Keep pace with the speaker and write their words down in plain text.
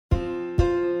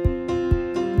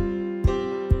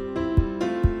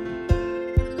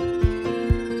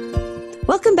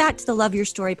Welcome back to the Love Your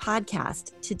Story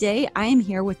podcast. Today, I am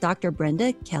here with Dr.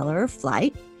 Brenda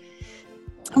Keller-Flight,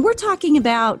 and we're talking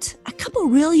about a couple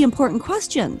really important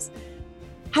questions.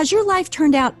 Has your life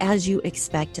turned out as you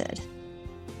expected?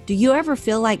 Do you ever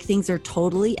feel like things are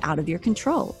totally out of your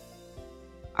control?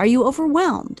 Are you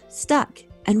overwhelmed, stuck,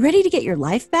 and ready to get your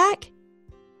life back?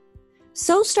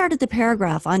 So started the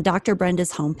paragraph on Dr.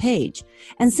 Brenda's homepage.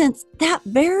 And since that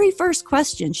very first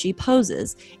question she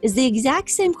poses is the exact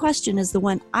same question as the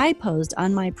one I posed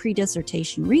on my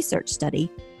pre-dissertation research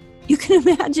study, you can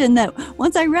imagine that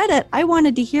once I read it, I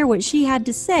wanted to hear what she had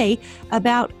to say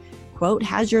about, quote,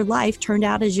 has your life turned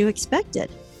out as you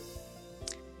expected?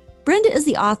 Brenda is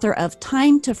the author of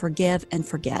Time to Forgive and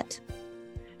Forget.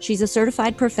 She's a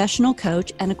certified professional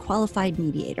coach and a qualified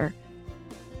mediator.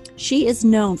 She is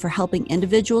known for helping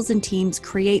individuals and teams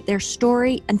create their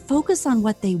story and focus on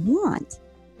what they want.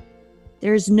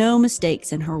 There's no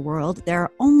mistakes in her world. There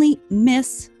are only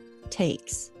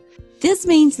mistakes. This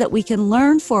means that we can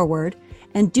learn forward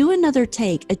and do another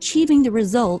take, achieving the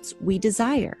results we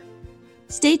desire.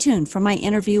 Stay tuned for my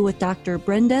interview with Dr.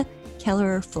 Brenda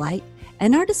Keller-Flight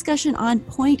and our discussion on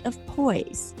point of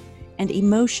poise and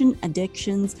emotion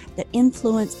addictions that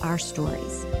influence our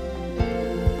stories.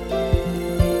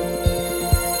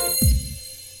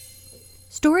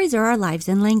 Stories are our lives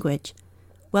in language.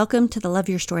 Welcome to the Love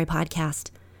Your Story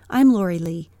podcast. I'm Lori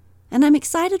Lee, and I'm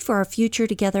excited for our future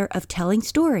together of telling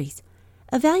stories,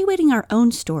 evaluating our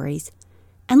own stories,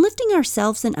 and lifting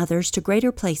ourselves and others to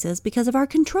greater places because of our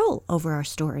control over our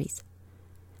stories.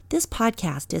 This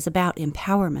podcast is about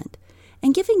empowerment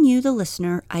and giving you, the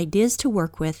listener, ideas to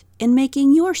work with in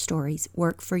making your stories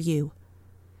work for you.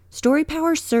 Story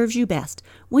power serves you best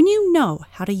when you know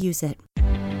how to use it.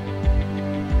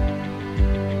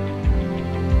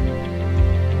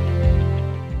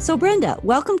 So Brenda,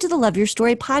 welcome to the Love Your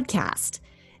Story podcast.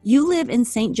 You live in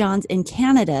St. John's in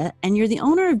Canada, and you're the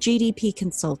owner of GDP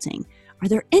Consulting. Are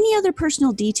there any other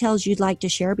personal details you'd like to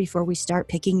share before we start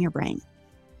picking your brain?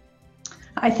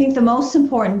 I think the most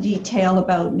important detail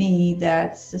about me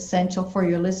that's essential for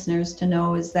your listeners to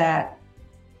know is that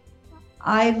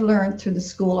I've learned through the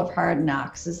school of hard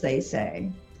knocks, as they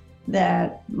say,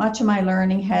 that much of my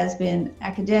learning has been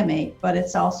academic, but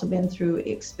it's also been through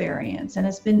experience. And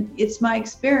it's my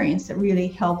experience that really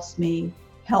helps me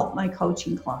help my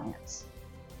coaching clients.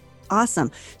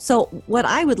 Awesome. So what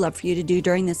I would love for you to do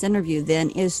during this interview then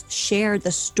is share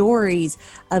the stories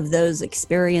of those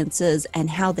experiences and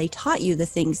how they taught you the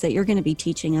things that you're going to be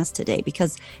teaching us today,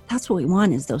 because that's what we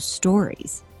want, is those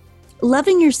stories.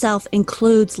 Loving yourself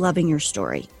includes loving your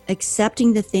story,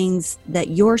 accepting the things that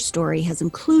your story has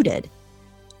included.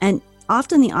 And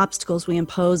often the obstacles we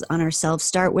impose on ourselves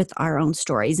start with our own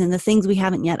stories and the things we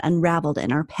haven't yet unraveled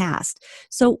in our past.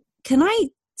 So can I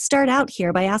start out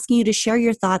here by asking you to share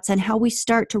your thoughts on how we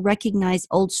start to recognize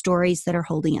old stories that are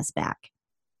holding us back?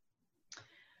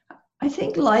 I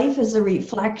think life is a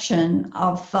reflection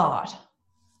of thought.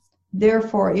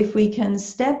 Therefore, if we can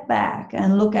step back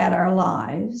and look at our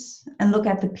lives and look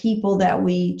at the people that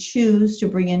we choose to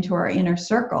bring into our inner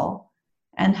circle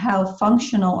and how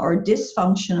functional or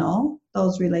dysfunctional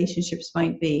those relationships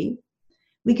might be,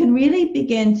 we can really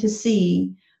begin to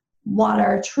see what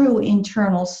our true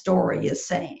internal story is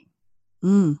saying.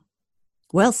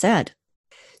 Well said.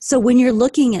 So when you're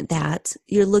looking at that,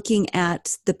 you're looking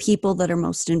at the people that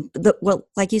are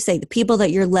like you say, the people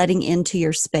that you're letting into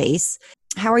your space.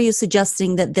 How are you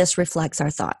suggesting that this reflects our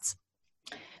thoughts?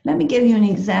 Let me give you an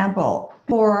example.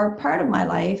 For part of my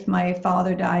life, my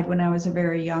father died when I was a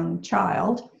very young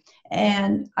child,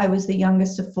 and I was the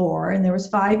youngest of four, and there was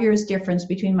 5 years difference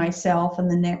between myself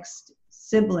and the next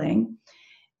sibling.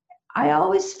 I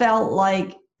always felt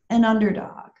like an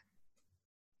underdog,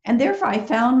 and therefore I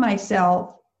found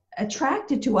myself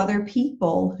attracted to other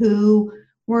people who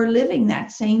were living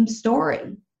that same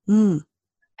story.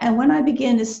 And when I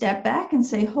began to step back and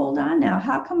say, hold on now,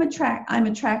 how come I'm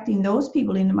attracting those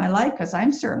people into my life? Because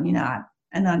I'm certainly not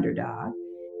an underdog.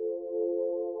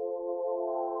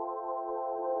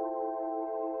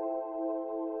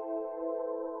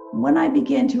 When I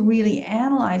began to really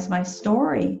analyze my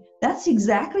story, that's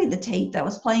exactly the tape that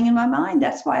was playing in my mind.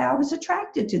 That's why I was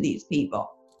attracted to these people.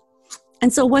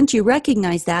 And so once you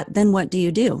recognize that, then what do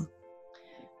you do?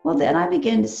 Well, then I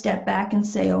began to step back and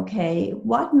say, okay,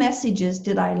 what messages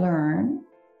did I learn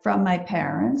from my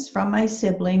parents, from my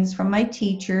siblings, from my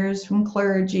teachers, from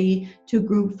clergy,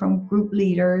 from group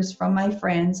leaders, from my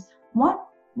friends?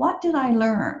 What did I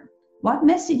learn? What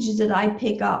messages did I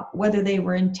pick up, whether they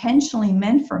were intentionally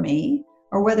meant for me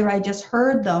or whether I just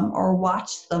heard them or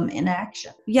watched them in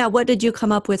action? Yeah, what did you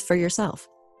come up with for yourself?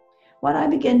 What I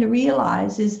began to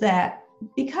realize is that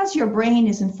because your brain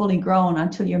isn't fully grown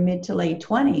until your mid to late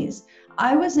 20s,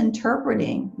 I was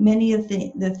interpreting many of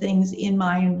the things in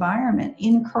my environment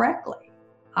incorrectly.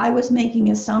 I was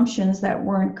making assumptions that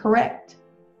weren't correct.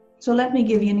 So let me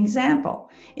give you an example.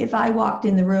 If I walked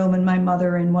in the room and my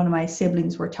mother and one of my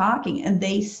siblings were talking and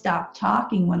they stopped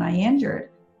talking when I entered,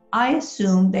 I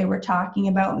assumed they were talking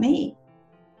about me.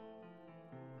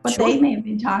 But Sure. they may have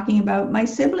been talking about my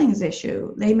sibling's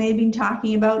issue. They may have been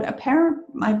talking about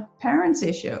my parents'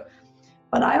 issue.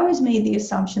 But I always made the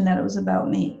assumption that it was about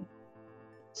me.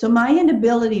 So my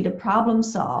inability to problem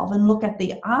solve and look at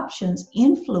the options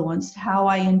influenced how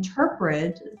I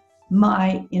interpreted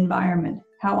my environment,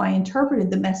 how I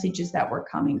interpreted the messages that were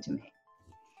coming to me.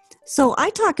 So I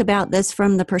talk about this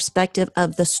from the perspective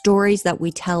of the stories that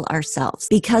we tell ourselves,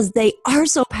 because they are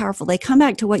so powerful. They come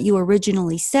back to what you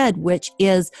originally said, which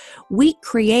is we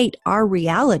create our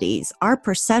realities, our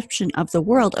perception of the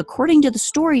world according to the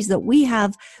stories that we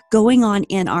have going on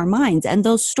in our minds. And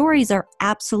those stories are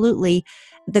absolutely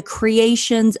the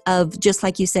creations of, just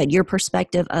like you said, your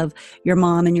perspective of your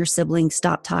mom and your siblings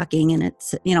stop talking and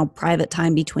it's, private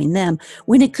time between them,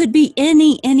 when it could be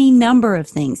any number of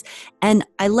things. And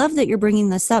I love that you're bringing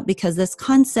this up, because this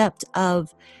concept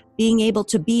of being able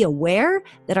to be aware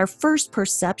that our first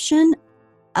perception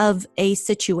of a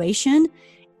situation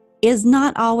is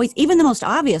not always, even the most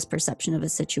obvious perception of a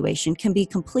situation can be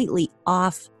completely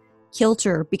off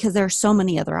kilter because there are so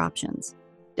many other options.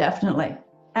 Definitely.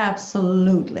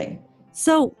 Absolutely.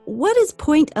 So what is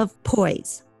point of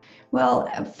poise? Well,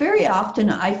 very often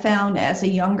I found as a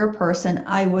younger person,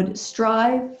 I would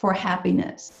strive for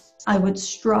happiness. I would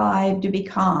strive to be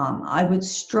calm. I would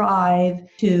strive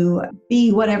to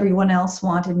be what everyone else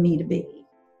wanted me to be.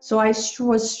 So I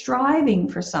was striving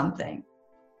for something.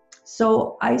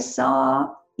 So I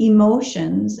saw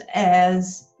emotions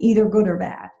as either good or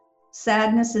bad.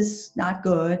 Sadness is not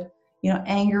good.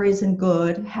 Anger isn't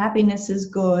good. Happiness is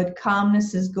good.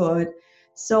 Calmness is good.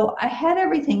 So I had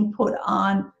everything put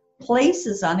on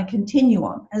places on a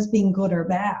continuum as being good or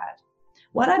bad.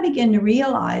 What I began to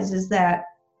realize is that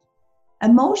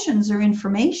emotions are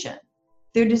information.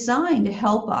 They're designed to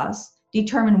help us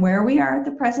determine where we are at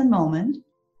the present moment,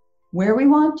 where we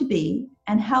want to be,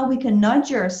 and how we can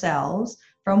nudge ourselves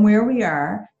from where we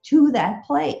are to that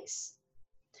place.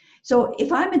 So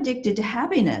if I'm addicted to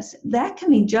happiness, that can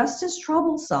be just as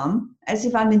troublesome as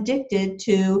if I'm addicted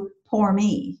to poor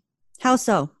me. How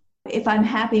so? If I'm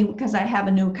happy because I have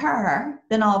a new car,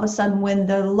 then all of a sudden when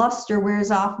the luster wears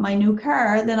off my new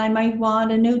car, then I might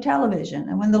want a new television.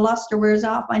 And when the luster wears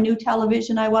off my new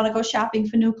television, I want to go shopping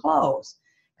for new clothes,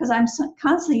 because I'm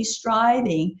constantly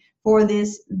striving for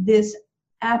this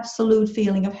absolute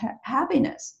feeling of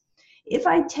happiness. If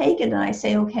I take it and I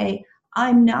say, okay,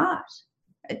 I'm not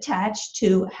attached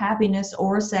to happiness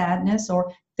or sadness,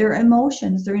 or their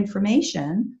emotions, their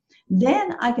information,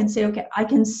 then I can say, okay, I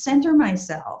can center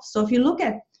myself. So if you look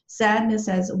at sadness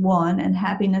as 1 and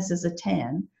happiness as a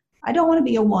 10, I don't want to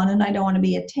be a 1 and I don't want to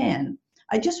be a 10.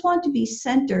 I just want to be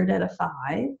centered at a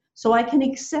 5, so I can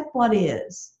accept what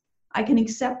is. I can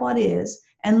accept what is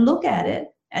and look at it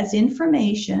as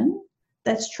information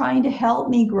that's trying to help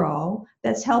me grow,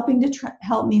 that's helping to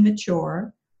help me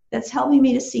mature, that's helping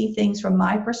me to see things from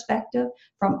my perspective,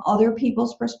 from other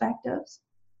people's perspectives.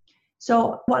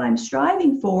 So what I'm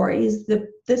striving for is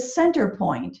the center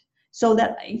point, so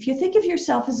that if you think of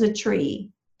yourself as a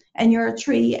tree, and you're a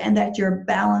tree and that you're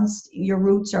balanced, your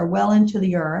roots are well into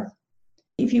the earth,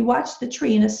 if you watch the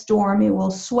tree in a storm, it will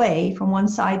sway from one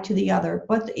side to the other,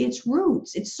 but its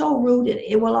roots, it's so rooted,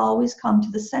 it will always come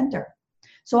to the center.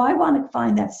 So I want to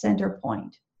find that center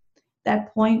point.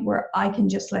 That point where I can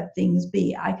just let things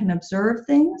be. I can observe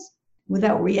things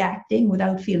without reacting,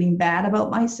 without feeling bad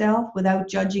about myself, without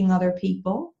judging other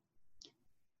people,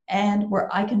 and where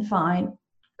I can find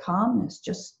calmness.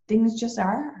 Things just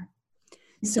are.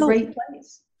 It's a great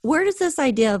place. Where does this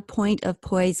idea of point of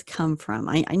poise come from?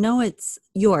 I know it's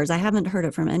yours. I haven't heard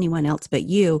it from anyone else but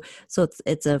you. So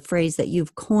it's a phrase that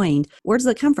you've coined. Where does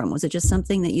it come from? Was it just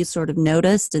something that you sort of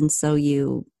noticed and so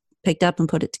you picked up and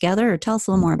put it together? Or tell us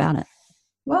a little more about it.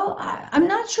 Well, I'm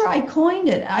not sure I coined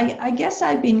it. I guess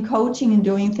I've been coaching and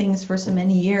doing things for so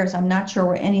many years. I'm not sure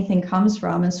where anything comes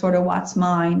from and sort of what's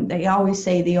mine. They always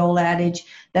say the old adage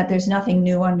that there's nothing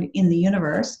new in the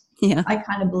universe. Yeah. I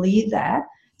kind of believe that.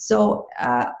 So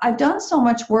I've done so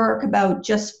much work about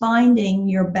just finding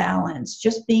your balance,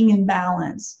 just being in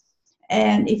balance.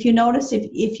 And if you notice,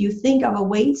 if you think of a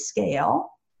weight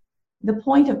scale, the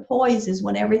point of poise is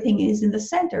when everything is in the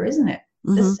center, isn't it?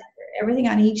 Mm-hmm. The center, everything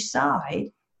on each side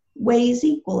weighs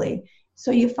equally. So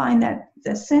you find that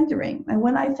the centering. And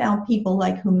when I found people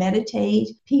like who meditate,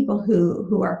 people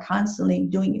who are constantly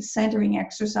doing centering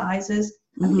exercises,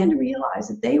 I began to realize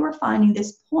that they were finding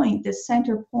this point, this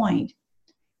center point,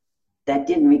 that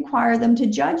didn't require them to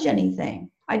judge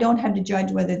anything. I don't have to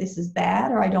judge whether this is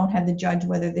bad, or I don't have to judge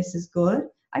whether this is good.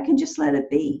 I can just let it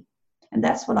be. And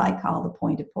that's what I call the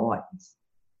point of poise.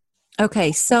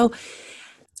 Okay, so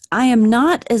I am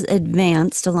not as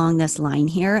advanced along this line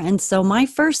here. And so my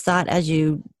first thought as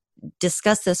you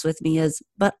discuss this with me is,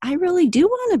 but I really do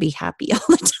want to be happy all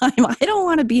the time. I don't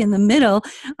want to be in the middle.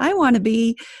 I want to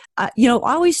be,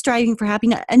 always striving for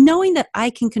happiness and knowing that I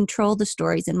can control the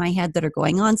stories in my head that are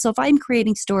going on. So if I'm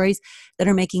creating stories that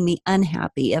are making me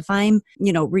unhappy, if I'm,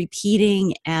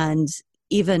 repeating and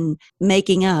even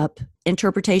making up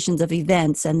interpretations of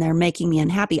events and they're making me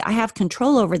unhappy, I have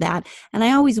control over that. And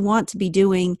I always want to be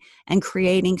doing and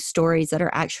creating stories that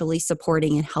are actually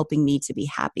supporting and helping me to be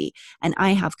happy. And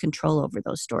I have control over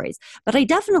those stories. But I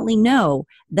definitely know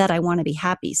that I want to be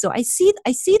happy. So I see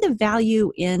the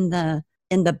value in the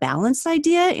balance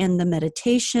idea, in the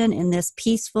meditation, in this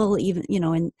peaceful, even,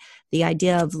 in the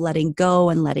idea of letting go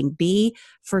and letting be,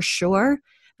 for sure.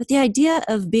 But the idea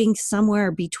of being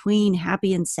somewhere between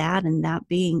happy and sad and that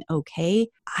being okay,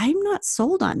 I'm not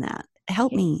sold on that.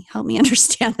 Help me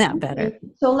understand that better.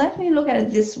 So let me look at it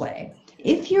this way.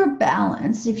 If you're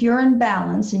balanced, if you're in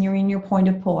balance and you're in your point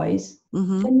of poise,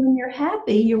 then when you're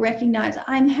happy, you recognize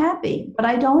I'm happy, but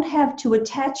I don't have to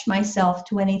attach myself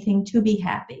to anything to be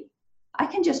happy. I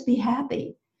can just be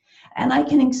happy. And I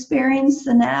can experience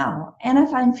the now. And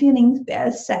if I'm feeling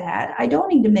sad, I don't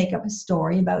need to make up a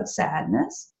story about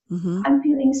sadness. I'm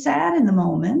feeling sad in the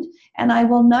moment, and I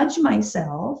will nudge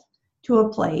myself to a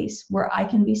place where I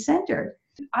can be centered.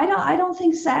 I don't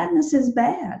think sadness is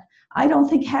bad. I don't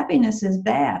think happiness is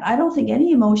bad. I don't think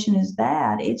any emotion is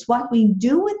bad. It's what we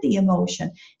do with the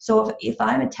emotion. So if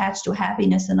I'm attached to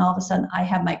happiness and all of a sudden I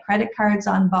have my credit cards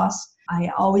on bus,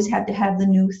 I always have to have the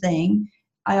new thing,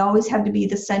 I always have to be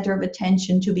the center of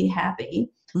attention to be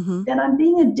happy, then I'm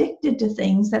being addicted to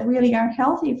things that really aren't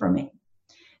healthy for me.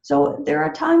 So there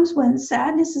are times when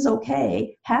sadness is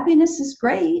okay, happiness is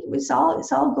great, it's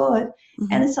all good,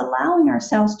 and it's allowing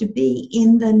ourselves to be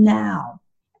in the now.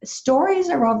 Stories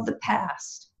are of the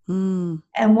past. And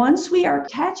once we are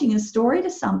attaching a story to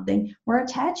something, we're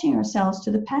attaching ourselves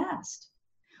to the past.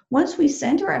 Once we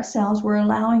center ourselves, we're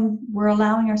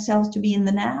allowing ourselves to be in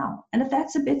the now. And if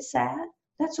that's a bit sad,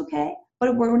 that's okay.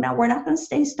 But we're not going to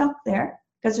stay stuck there,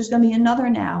 because there's going to be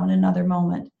another now and another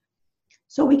moment.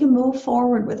 So we can move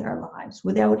forward with our lives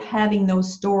without having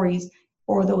those stories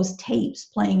or those tapes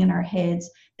playing in our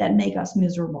heads that make us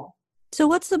miserable. So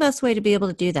what's the best way to be able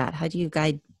to do that? How do you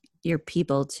guide your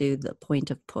people to the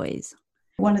point of poise?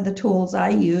 One of the tools I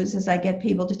use is I get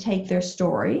people to take their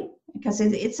story, because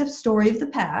it's a story of the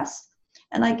past,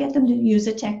 and I get them to use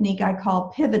a technique I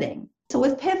call pivoting. So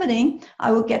with pivoting,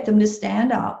 I will get them to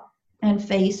stand up and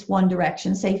face one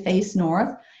direction, say face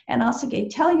north, and I'll say, okay,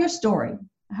 tell your story.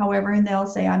 However, and they'll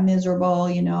say, I'm miserable,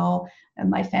 and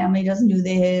my family doesn't do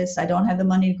this, I don't have the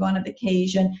money to go on a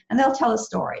vacation, and they'll tell a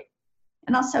story.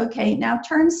 And I'll say, okay, now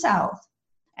turn south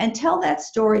and tell that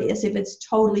story as if it's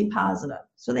totally positive.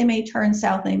 So they may turn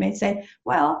south and they may say,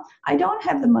 well, I don't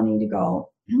have the money to go.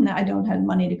 I don't have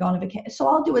money to go on a vacation, so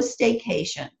I'll do a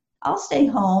staycation. I'll stay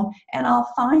home and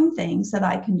I'll find things that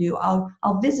I can do.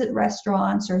 I'll visit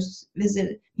restaurants or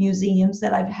visit museums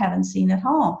that I haven't seen at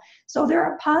home. So there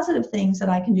are positive things that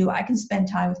I can do. I can spend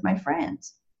time with my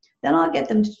friends. Then I'll get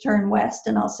them to turn west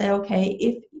and I'll say, okay,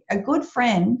 if a good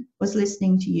friend was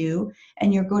listening to you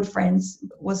and your good friend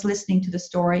was listening to the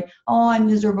story, oh, I'm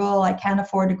miserable, I can't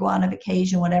afford to go on a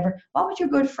vacation, whatever, what would your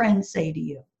good friend say to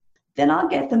you? Then I'll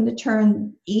get them to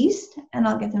turn east and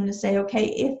I'll get them to say, okay,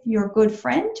 if your good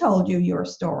friend told you your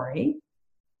story,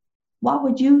 how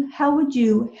would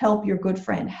you help your good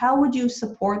friend? How would you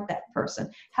support that person?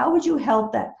 How would you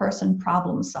help that person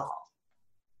problem solve?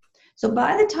 So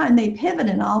by the time they pivot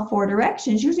in all four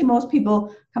directions, usually most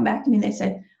people come back to me and they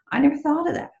say, I never thought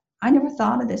of that. I never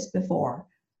thought of this before.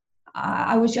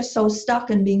 I was just so stuck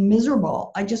in being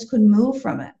miserable. I just couldn't move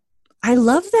from it. I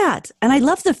love that. And I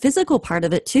love the physical part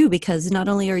of it too, because not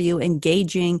only are you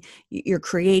engaging, you're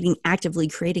actively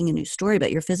creating a new story,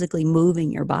 but you're physically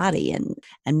moving your body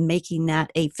and making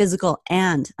that a physical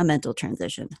and a mental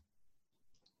transition.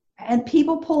 And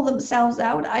people pull themselves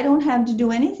out. I don't have to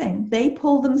do anything. They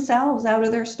pull themselves out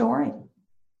of their story.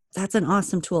 That's an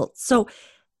awesome tool. So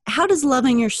how does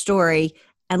loving your story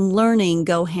and learning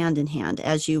go hand in hand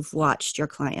as you've watched your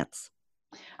clients?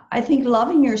 I think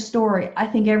loving your story, I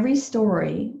think every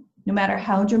story, no matter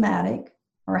how dramatic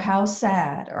or how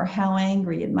sad or how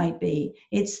angry it might be.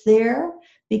 It's there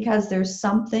because there's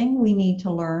something we need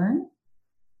to learn.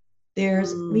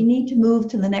 We need to move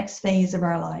to the next phase of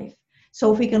our life.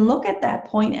 So if we can look at that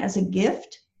point as a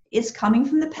gift, it's coming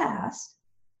from the past.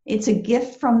 It's a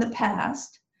gift from the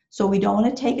past. So we don't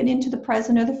want to take it into the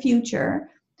present or the future.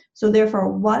 So therefore,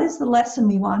 what is the lesson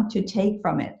we want to take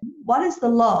from it? What is the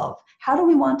love? How do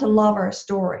we want to love our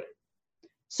story?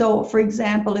 So for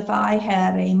example, if I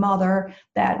had a mother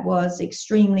that was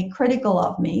extremely critical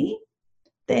of me,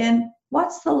 then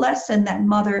what's the lesson that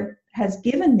mother has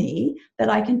given me that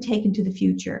I can take into the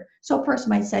future? So a person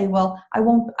might say, well, I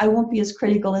won't be as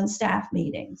critical in staff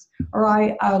meetings, or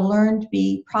I'll learn to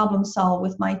be problem solve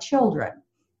with my children.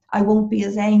 I won't be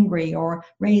as angry or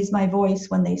raise my voice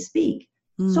when they speak.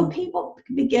 So people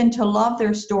begin to love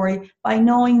their story by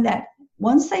knowing that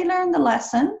once they learn the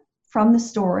lesson from the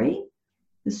story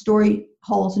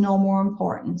holds no more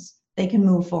importance. They can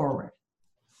move forward.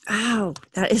 Wow,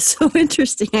 that is so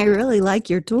interesting. I really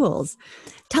like your tools.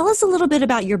 Tell us a little bit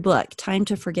about your book, Time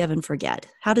to Forgive and Forget.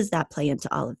 How does that play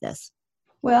into all of this?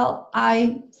 Well,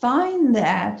 I find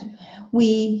that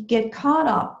we get caught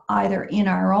up either in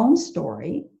our own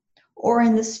story or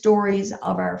in the stories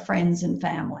of our friends and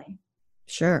family.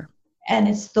 Sure. And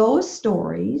it's those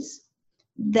stories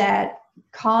that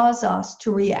cause us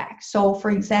to react. So,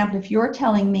 for example, if you're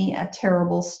telling me a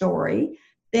terrible story,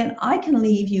 then I can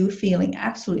leave you feeling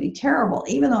absolutely terrible.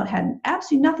 Even though it had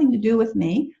absolutely nothing to do with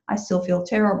me, I still feel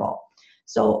terrible.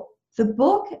 So the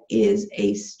book is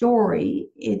a story.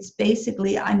 It's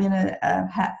basically, I'm in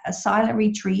a silent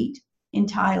retreat in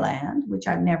Thailand, which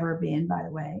I've never been, by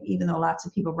the way, even though lots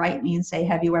of people write me and say,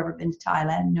 have you ever been to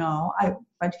Thailand? No,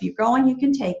 but if you're going, you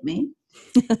can take me.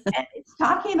 And it's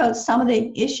talking about some of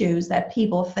the issues that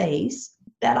people face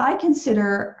that I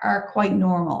consider are quite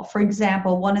normal. For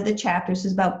example, one of the chapters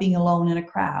is about being alone in a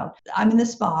crowd. I'm in the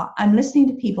spa, I'm listening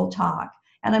to people talk,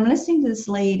 and I'm listening to this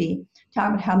lady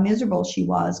talk about how miserable she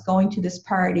was going to this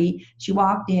party. She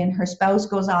walked in, her spouse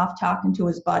goes off talking to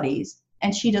his buddies,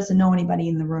 and she doesn't know anybody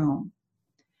in the room.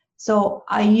 So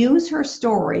I use her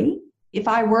story. If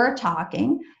I were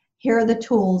talking, here are the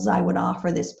tools I would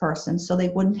offer this person so they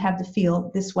wouldn't have to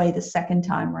feel this way the second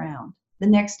time around, the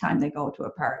next time they go to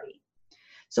a party.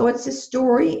 So it's a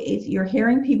story, you're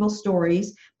hearing people's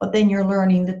stories, but then you're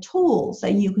learning the tools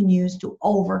that you can use to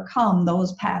overcome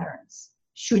those patterns,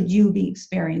 should you be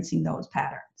experiencing those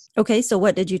patterns. Okay, so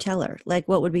what did you tell her? Like,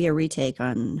 what would be a retake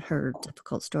on her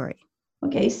difficult story?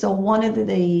 Okay, so one of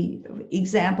the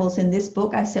examples in this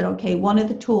book, I said, okay, one of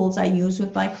the tools I use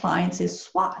with my clients is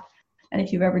SWOT. And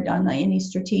if you've ever done any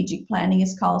strategic planning,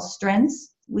 it's called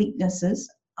strengths, weaknesses,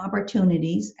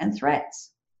 opportunities, and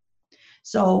threats.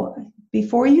 So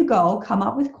before you go, come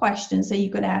up with questions that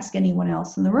you could ask anyone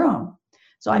else in the room.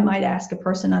 So I might ask a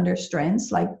person under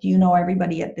strengths, like, do you know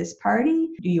everybody at this party?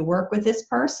 Do you work with this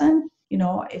person? You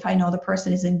know, if I know the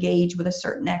person is engaged with a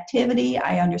certain activity,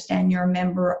 I understand you're a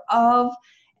member of,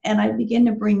 and I begin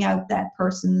to bring out that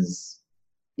person's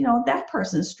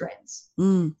strengths.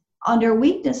 Under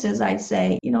weaknesses, I'd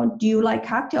say, do you like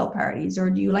cocktail parties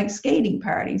or do you like skating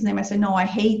parties? And they might say, no, I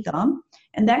hate them.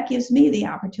 And that gives me the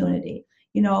opportunity.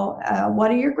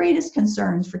 What are your greatest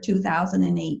concerns for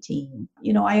 2018?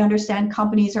 I understand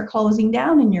companies are closing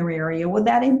down in your area. Would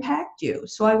that impact you?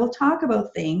 So I will talk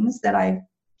about things that I've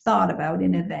thought about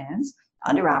in advance.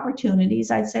 Under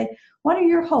opportunities, I'd say, what are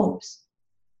your hopes?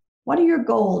 What are your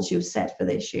goals you've set for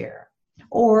this year?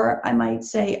 Or I might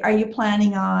say, are you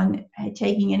planning on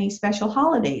taking any special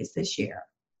holidays this year?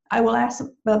 I will ask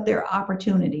about their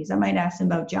opportunities. I might ask them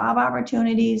about job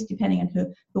opportunities, depending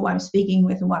on who I'm speaking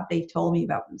with and what they've told me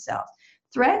about themselves.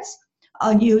 Threats,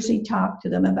 I'll usually talk to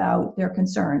them about their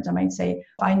concerns. I might say,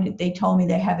 if they told me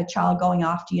they have a child going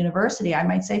off to university, I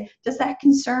might say, does that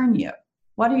concern you?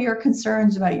 What are your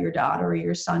concerns about your daughter or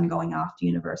your son going off to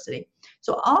university?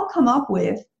 So I'll come up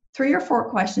with 3 or 4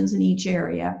 questions in each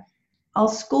area. I'll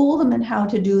school them in how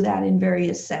to do that in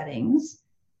various settings.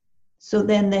 So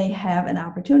then they have an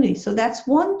opportunity. So that's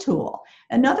one tool.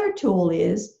 Another tool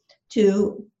is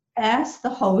to ask the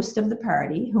host of the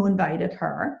party who invited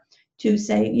her to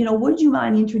say, would you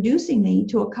mind introducing me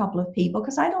to a couple of people?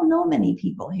 Because I don't know many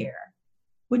people here.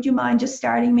 Would you mind just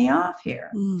starting me off here?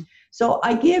 So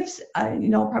I give,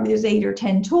 probably there's 8 or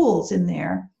 10 tools in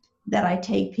there that I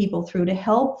take people through to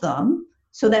help them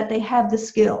so that they have the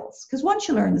skills. Because once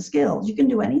you learn the skills, you can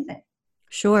do anything.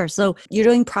 Sure. So you're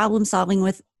doing problem solving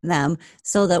with them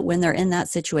so that when they're in that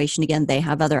situation again, they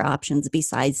have other options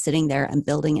besides sitting there and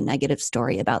building a negative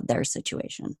story about their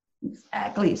situation.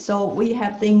 Exactly. So we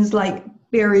have things like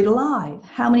buried alive.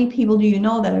 How many people do you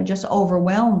know that are just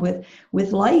overwhelmed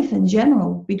with life in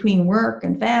general, between work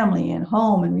and family and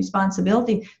home and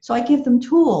responsibility? So I give them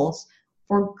tools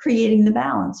for creating the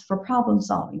balance, for problem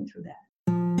solving through that.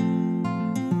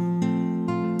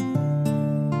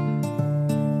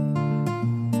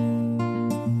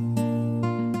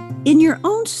 In your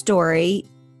own story,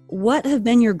 what have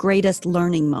been your greatest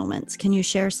learning moments? Can you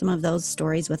share some of those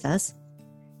stories with us?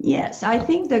 Yes, I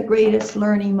think the greatest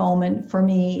learning moment for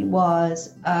me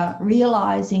was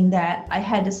realizing that I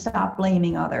had to stop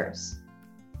blaming others,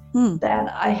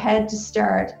 that I had to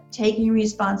start taking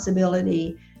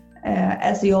responsibility.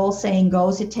 As the old saying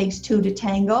goes, it takes two to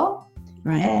tango.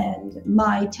 Right. And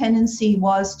my tendency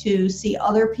was to see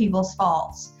other people's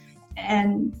faults.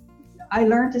 And I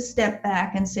learned to step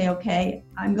back and say, okay,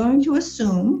 I'm going to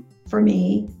assume for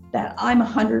me that I'm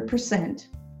 100%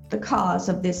 the cause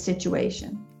of this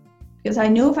situation. Because I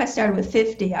knew if I started with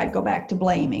 50, I'd go back to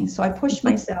blaming. So I pushed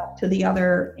myself to the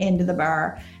other end of the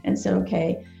bar and said,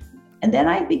 okay. And then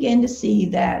I began to see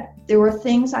that there were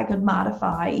things I could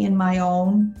modify in my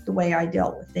own, the way I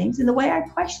dealt with things and the way I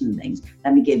questioned things.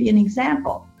 Let me give you an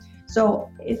example.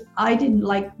 So if I didn't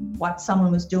like what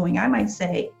someone was doing, I might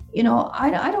say,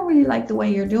 I don't really like the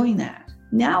way you're doing that.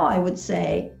 Now I would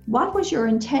say, what was your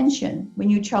intention when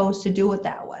you chose to do it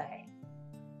that way?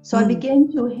 So I began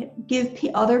to give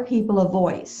other people a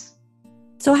voice.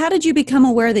 So how did you become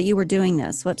aware that you were doing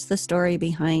this? What's the story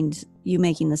behind you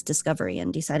making this discovery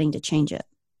and deciding to change it?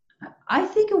 I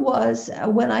think it was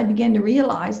when I began to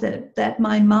realize that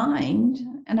my mind,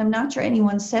 and I'm not sure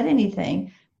anyone said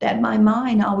anything, that my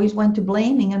mind always went to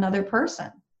blaming another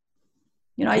person.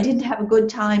 I didn't have a good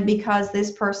time because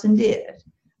this person did.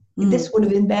 This would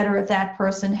have been better if that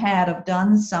person had have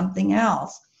done something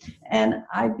else. And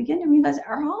I began to realize,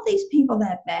 are all these people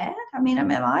that bad?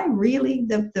 Am I really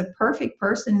the perfect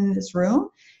person in this room?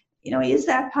 Is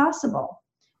that possible?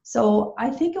 So I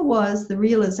think it was the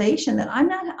realization that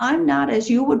I'm not, as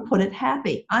you would put it,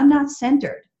 happy. I'm not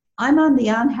centered. I'm on the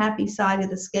unhappy side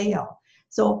of the scale.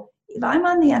 So if I'm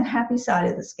on the unhappy side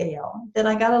of the scale, then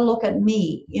I got to look at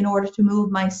me in order to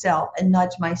move myself and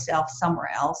nudge myself somewhere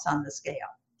else on the scale.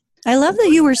 I love that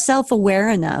you were self-aware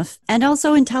enough and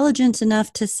also intelligent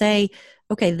enough to say,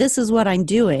 okay, this is what I'm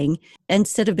doing,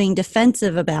 instead of being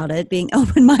defensive about it, being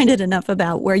open-minded enough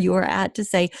about where you are at to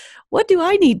say, what do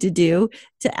I need to do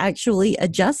to actually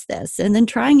adjust this? And then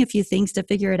trying a few things to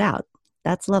figure it out.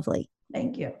 That's lovely.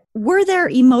 Thank you. Were there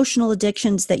emotional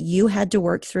addictions that you had to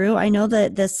work through? I know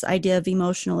that this idea of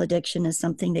emotional addiction is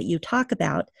something that you talk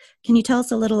about. Can you tell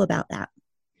us a little about that?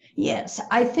 Yes,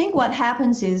 I think what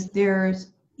happens is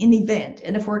there's an event,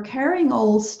 and if we're carrying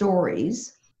old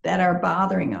stories that are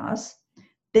bothering us,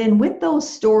 then with those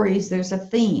stories, there's a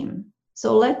theme.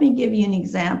 So let me give you an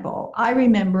example. I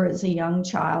remember as a young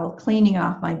child cleaning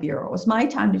off my bureau. It was my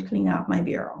time to clean off my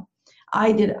bureau.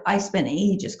 I spent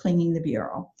ages cleaning the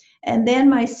bureau. And then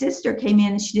my sister came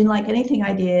in and she didn't like anything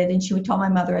I did. And she would tell my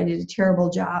mother I did a terrible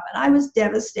job. And I was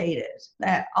devastated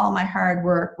that all my hard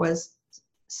work was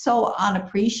so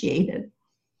unappreciated.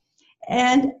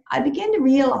 And I began to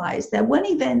realize that when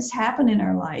events happen in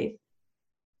our life,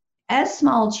 as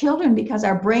small children, because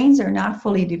our brains are not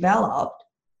fully developed,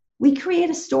 we create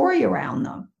a story around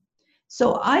them.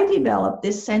 So I developed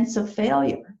this sense of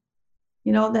failure,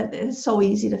 that it's so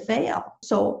easy to fail.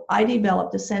 So I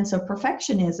developed a sense of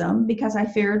perfectionism because I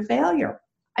feared failure.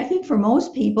 I think for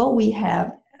most people, we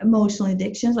have emotional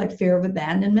addictions like fear of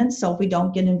abandonment. So if we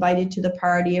don't get invited to the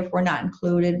party, if we're not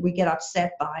included, we get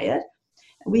upset by it.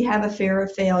 We have a fear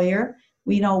of failure.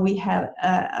 We have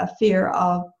a fear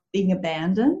of being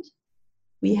abandoned.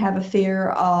 We have a fear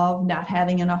of not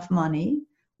having enough money.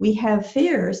 We have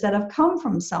fears that have come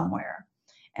from somewhere.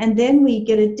 And then we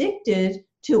get addicted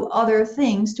to other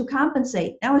things to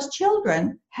compensate. Now, as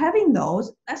children, having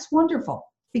those, that's wonderful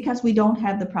because we don't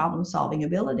have the problem-solving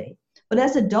ability. But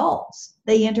as adults,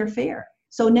 they interfere.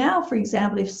 So now, for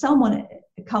example, if someone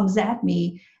comes at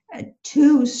me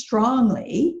too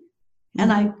strongly,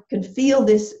 and I can feel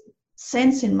this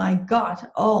sense in my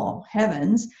gut, oh,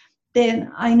 heavens,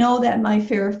 then I know that my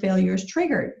fear of failure is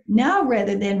triggered. Now,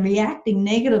 rather than reacting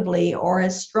negatively or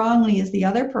as strongly as the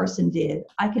other person did,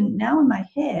 I can now in my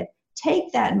head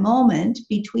take that moment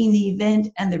between the event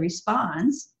and the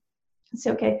response and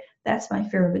say, okay, that's my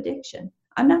fear of addiction.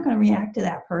 I'm not going to react to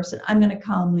that person. I'm going to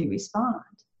calmly respond.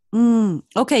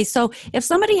 Okay, so if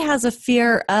somebody has a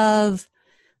fear of,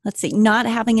 not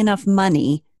having enough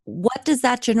money, what does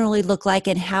that generally look like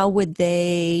and how would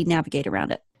they navigate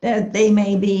around it? They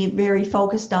may be very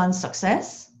focused on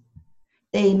success.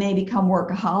 They may become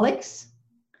workaholics.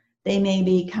 They may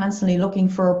be constantly looking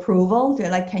for approval. They're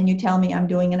like, can you tell me I'm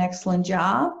doing an excellent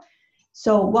job?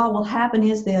 So what will happen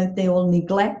is they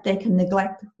can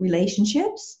neglect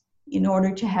relationships in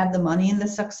order to have the money and the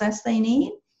success they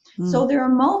need. So there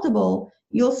are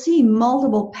you'll see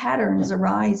multiple patterns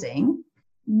arising.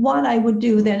 What I would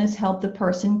do then is help the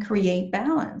person create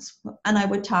balance. And I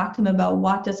would talk to them about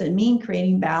what does it mean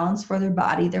creating balance for their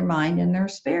body, their mind, and their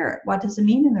spirit. What does it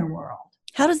mean in their world?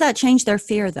 How does that change their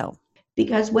fear, though?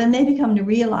 Because when they become to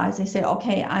realize, they say,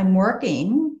 okay, I'm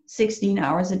working 16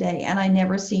 hours a day and I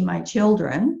never see my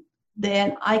children,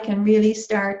 then I can really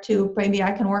start to, maybe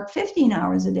I can work 15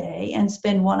 hours a day and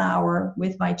spend 1 hour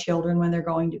with my children when they're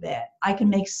going to bed. I can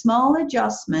make small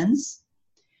adjustments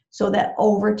so that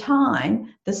over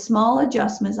time, the small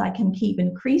adjustments, I can keep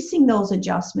increasing those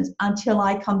adjustments until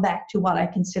I come back to what I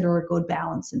consider a good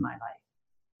balance in my life.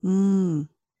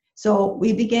 So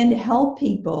we begin to help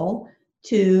people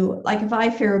to, like, if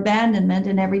I fear abandonment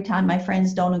and every time my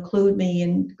friends don't include me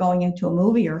in going into a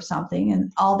movie or something,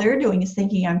 and all they're doing is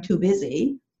thinking I'm too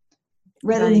busy,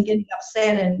 rather than getting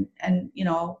upset and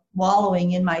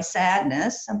wallowing in my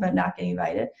sadness about not getting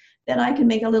invited, then I can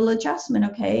make a little adjustment.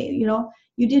 Okay,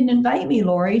 you didn't invite me,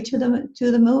 Lori, to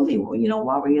the movie. Well,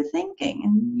 what were you thinking?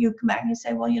 And you come back and you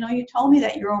say, well, you told me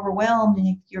that you're overwhelmed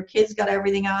and your kids got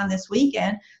everything on this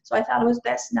weekend, so I thought it was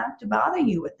best not to bother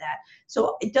you with that.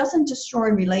 So it doesn't destroy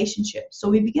relationships. So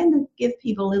we begin to give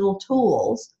people little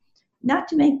tools, not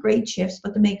to make great shifts,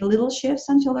 but to make little shifts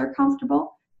until they're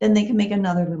comfortable. Then they can make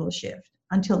another little shift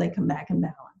until they come back in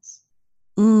balance.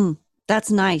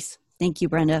 That's nice. Thank you,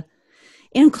 Brenda.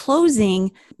 In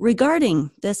closing,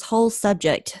 regarding this whole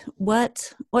subject,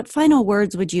 what final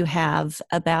words would you have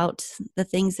about the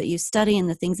things that you study and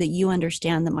the things that you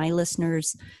understand that my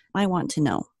listeners might want to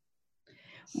know?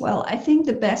 Well, I think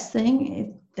the best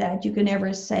thing that you can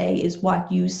ever say is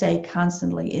what you say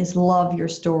constantly is love your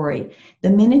story. The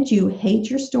minute you hate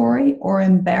your story or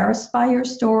embarrassed by your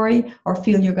story or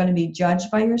feel you're going to be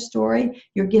judged by your story,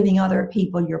 you're giving other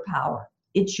people your power.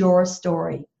 It's your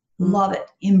story. Love it.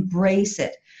 Embrace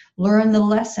it. Learn the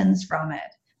lessons from it.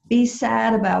 Be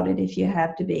sad about it if you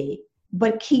have to be,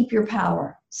 but keep your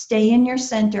power. Stay in your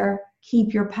center,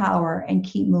 keep your power, and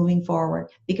keep moving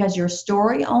forward, because your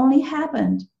story only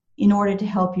happened in order to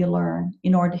help you learn,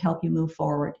 in order to help you move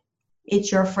forward.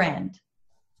 It's your friend.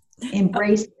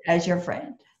 Embrace it as your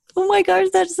friend. Oh my gosh,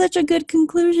 that's such a good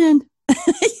conclusion.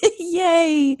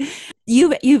 Yay.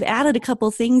 You've added a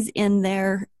couple things in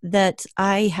there that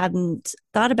I hadn't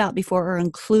thought about before or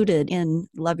included in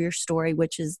Love Your Story,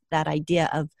 which is that idea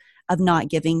of not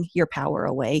giving your power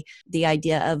away, the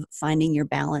idea of finding your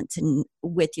balance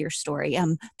with your story.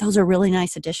 Those are really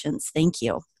nice additions. Thank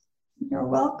you. You're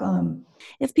welcome.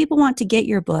 If people want to get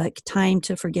your book, Time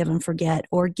to Forgive and Forget,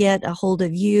 or get a hold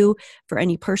of you for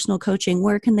any personal coaching,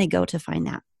 where can they go to find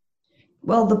that?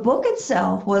 Well, the book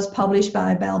itself was published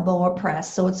by Balboa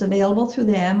Press, so it's available through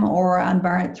them or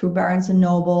through Barnes &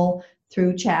 Noble,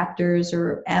 through Chapters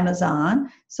or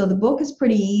Amazon. So the book is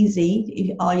pretty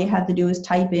easy. All you have to do is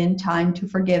type in Time to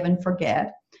Forgive and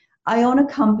Forget. I own a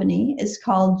company. It's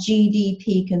called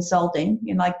GDP Consulting,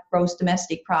 like gross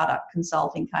domestic product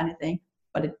consulting kind of thing,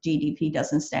 but GDP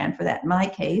doesn't stand for that in my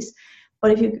case.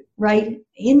 But if you write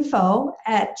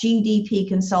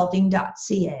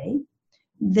info@gdpconsulting.ca,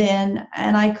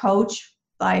 and I coach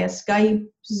via Skype,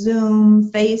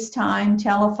 Zoom, FaceTime,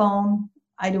 telephone.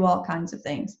 I do all kinds of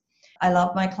things. I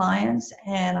love my clients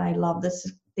and I love the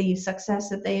success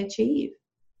that they achieve.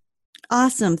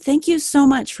 Awesome. Thank you so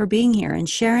much for being here and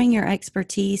sharing your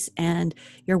expertise and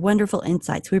your wonderful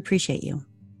insights. We appreciate you.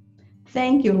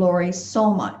 Thank you, Lori,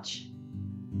 so much.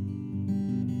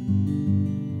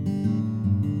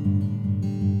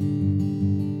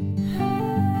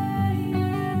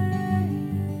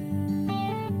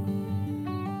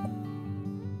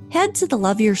 Head to the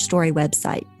Love Your Story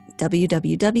website,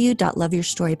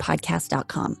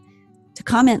 www.loveyourstorypodcast.com, to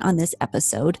comment on this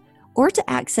episode or to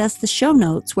access the show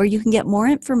notes where you can get more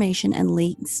information and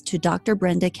links to Dr.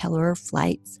 Brenda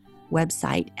Keller-Flight's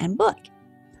website and book.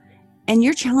 And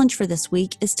your challenge for this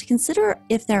week is to consider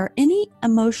if there are any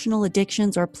emotional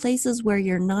addictions or places where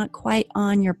you're not quite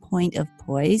on your point of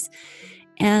poise,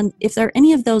 and if there are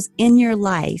any of those in your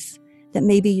life that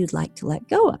maybe you'd like to let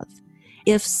go of.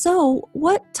 If so,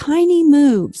 what tiny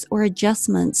moves or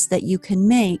adjustments that you can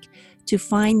make to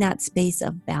find that space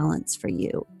of balance for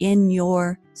you in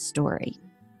your story.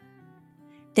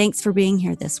 Thanks for being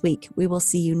here this week. We will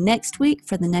see you next week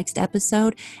for the next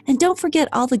episode. And don't forget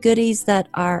all the goodies that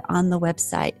are on the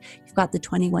website. You've got the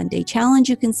 21-day challenge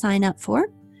you can sign up for,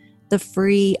 the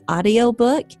free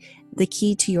audiobook, The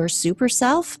Key to Your Super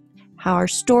Self, How Our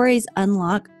Stories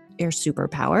Unlock their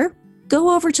superpower.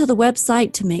 Go over to the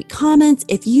website to make comments.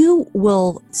 If you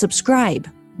will subscribe,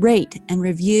 rate, and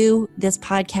review this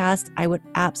podcast, I would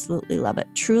absolutely love it.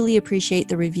 Truly appreciate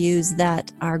the reviews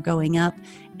that are going up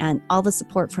and all the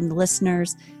support from the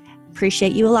listeners.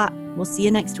 Appreciate you a lot. We'll see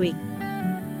you next week.